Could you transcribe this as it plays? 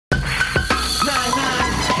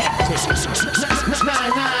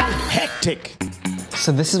Hectic.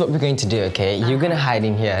 So this is what we're going to do, okay? You're going to hide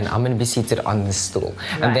in here and I'm going to be seated on this stool.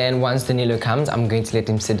 Right. And then once Danilo comes, I'm going to let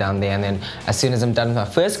him sit down there. And then as soon as I'm done with my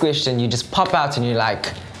first question, you just pop out and you're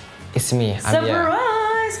like, it's me, I'm here.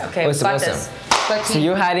 Surprise! Okay, awesome. So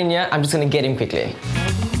you hide in here, I'm just going to get him quickly.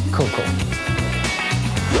 Cool.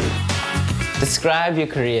 Describe your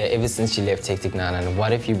career ever since you left Hectic Nana, and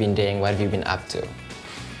what have you been doing, what have you been up to?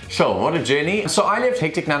 Sure, what a journey. So I left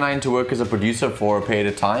Hectic 99 to work as a producer for a period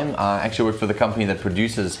of time. I actually worked for the company that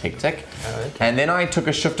produces Hectic. Oh, okay. And then I took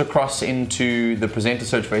a shift across into the presenter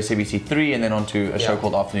search for SABC3 and then onto a show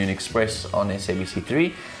called Afternoon Express on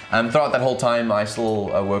SABC3. Throughout that whole time, I still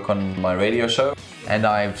work on my radio show. And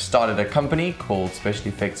I've started a company called Special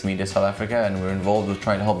Effects Media South Africa, and we're involved with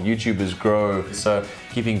trying to help YouTubers grow. So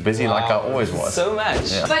keeping busy like I always was. So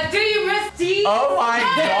much. Yeah. But do you miss D? Oh my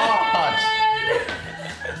God!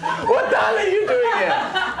 What the hell are you doing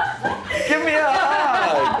here? Give me a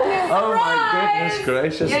hug! Oh my goodness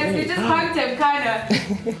gracious me. Yes, you just hugged him,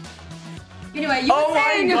 kinda. Anyway, you were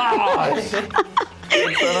saying... Oh my gosh!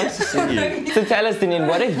 It's so nice to see you. So tell us, Danine,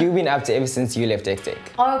 what have you been up to ever since you left Hectic?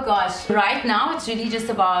 Oh gosh, right now it's really just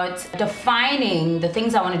about defining the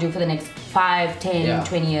things I want to do for the next 5, 10,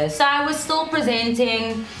 20 years. So I was still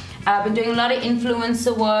presenting. I've been doing a lot of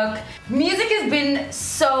influencer work. Music has been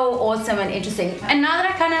so awesome and interesting. And now that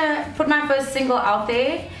I kind of put my first single out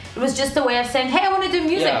there, it was just a way of saying, hey, I want to do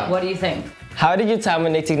music. Yeah. What do you think? How did your time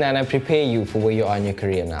on Hectic Nana prepare you for where you are in your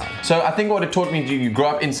career now? So I think what it taught me, you grow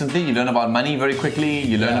up instantly, you learn about money very quickly,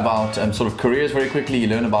 you learn about sort of careers very quickly, you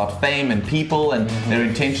learn about fame and people and their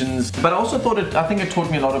intentions. But I also I think it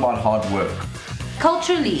taught me a lot about hard work.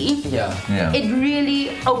 Culturally, it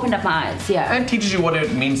really opened up my eyes, And teaches you what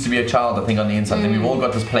it means to be a child, I think, on the inside. And we've all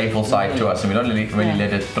got this playful side to us, and we don't really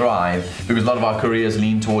let it thrive, because a lot of our careers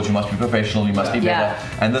lean towards you must be professional, you must be better.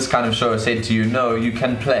 And this kind of show said to you, no, you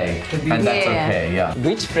can play, and that's okay,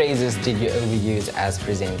 Which phrases did you overuse as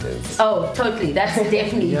presenters? Oh, totally, that's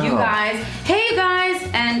definitely you guys. Hey, you guys,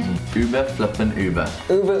 and... Uber, flippin' Uber.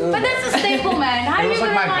 Uber. But that's a staple, man. How it was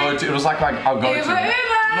like my go-to, it was like our go-to. Uber.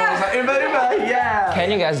 No, it was like Uber, yeah! Can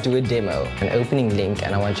you guys do a demo, an opening link,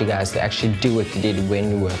 and I want you guys to actually do what you did when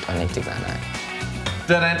you worked on Hectic Nana.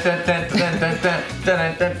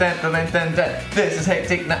 This is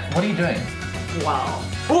Hectic Nana. What are you doing? Wow.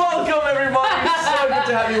 Welcome everybody! So good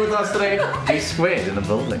to have you with us today. DSquared in the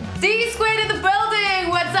building. DSquared in the building!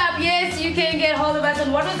 What's up? Yes, you can get hold of us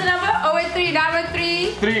on, what was the number? 083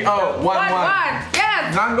 913 3011.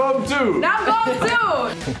 Yes! Nangom 2.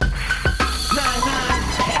 Nangom 2.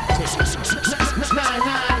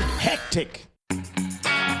 Hectic.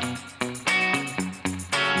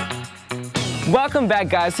 Welcome back,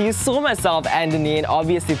 guys. So you saw myself and Danine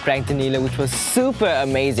obviously prank Danilo, which was super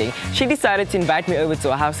amazing. She decided to invite me over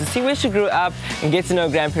to her house to see where she grew up and get to know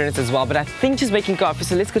her grandparents as well. But I think she's making coffee,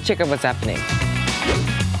 so let's go check out what's happening.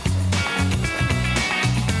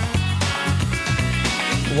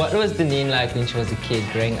 What was Danine like when she was a kid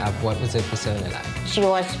growing up? What was her persona like? She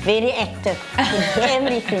was very active in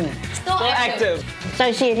everything. Still active.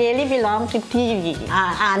 So she really belonged to TV.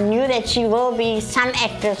 I knew that she will be some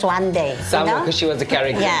actress one day. Because she was a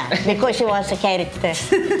character. Yeah, because she was a character.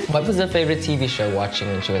 What was her favorite TV show watching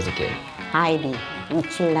when she was a kid? Heidi, which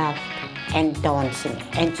she loved, and dancing.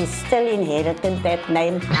 And she still inherited that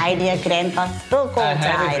name, Heidi. Her grandpa still calls her Heidi.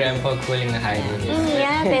 I heard her grandpa calling her Heidi.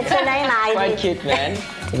 Yeah, that's her name, Heidi. Quite cute, man.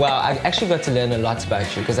 Wow, I actually got to learn a lot about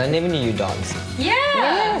you because I never knew you danced.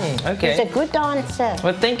 Yeah. Okay. She's a good dancer.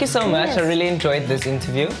 Well, thank you so much. I really enjoyed this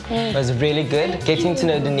interview. It was really good. Getting to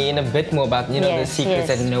know Danine a bit more about, the secrets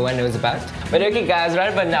that no one knows about. But okay, guys, right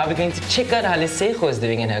about now we're going to check out how Lesego is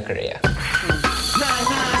doing in her career.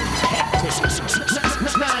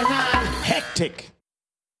 Hectic.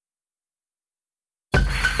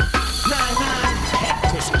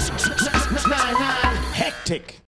 Hectic.